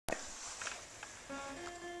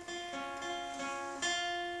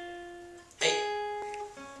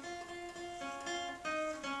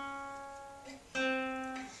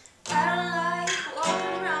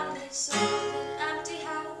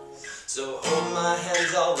hold my hand,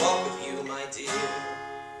 I'll walk with you, my dear.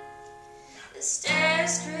 The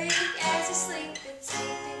stairs creak as you sleep, it's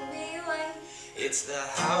keeping me awake. It's the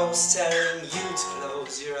house telling you to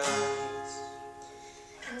close your eyes.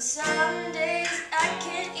 And some days I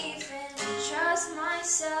can't even trust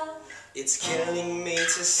myself. It's killing me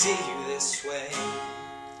to see you this way.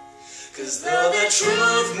 'Cause though the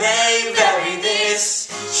truth may vary, this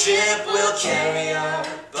ship will carry our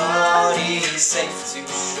bodies safe to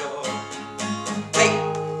shore. Hey!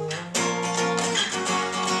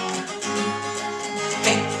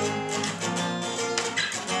 Hey!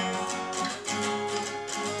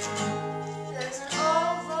 There's an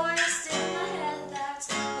old voice in my head that's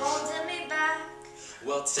holding me back.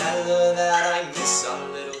 Well, tell her that I miss our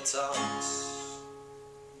little talks.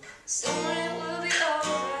 Soon it will be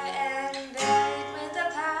over and buried with the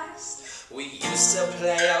past. We used to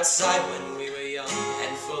play outside when we were young,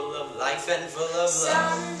 and full of life and full of love.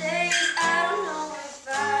 Some days I don't know if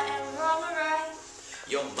I am wrong or right.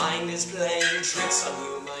 Your mind is playing tricks on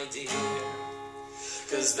you, my dear.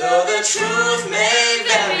 'Cause though the truth may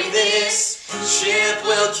vary, this ship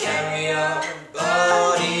will carry our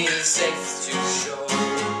bodies safe to shore.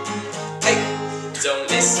 Hey, don't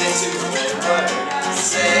listen to a word I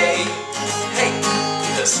say. Hey,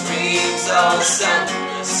 the screams all sound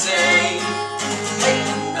the same. Hey,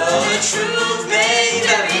 though the truth may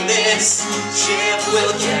vary, this ship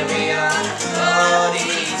will carry our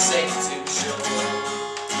bodies safe to shore.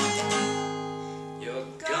 You're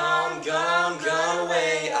gone, gone, gone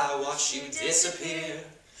away, I watch you disappear.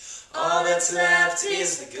 All that's left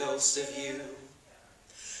is the ghost of you.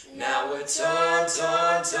 Now we're torn,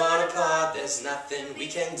 torn, torn apart, there's nothing we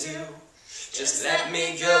can do. Just let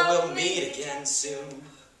me go, we'll meet again soon.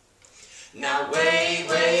 Now wait,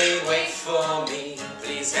 wait, wait for me,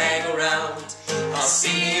 please hang around. I'll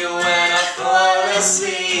see you when I fall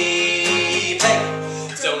asleep. Hey,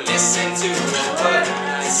 don't listen to a word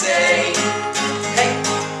I say. Hey,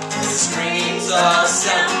 the screams all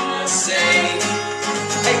sound the same.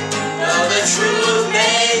 Hey, though the truth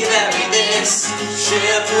may vary, this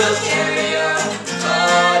ship will carry our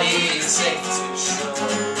bodies safe to shore.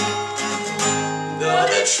 Though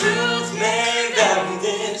the truth may vary,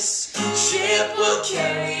 this ship will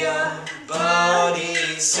carry our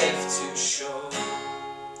bodies safe to shore.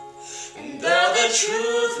 And though the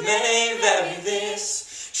truth may vary,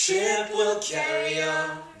 this ship will carry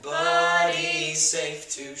our bodies safe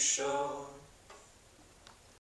to shore.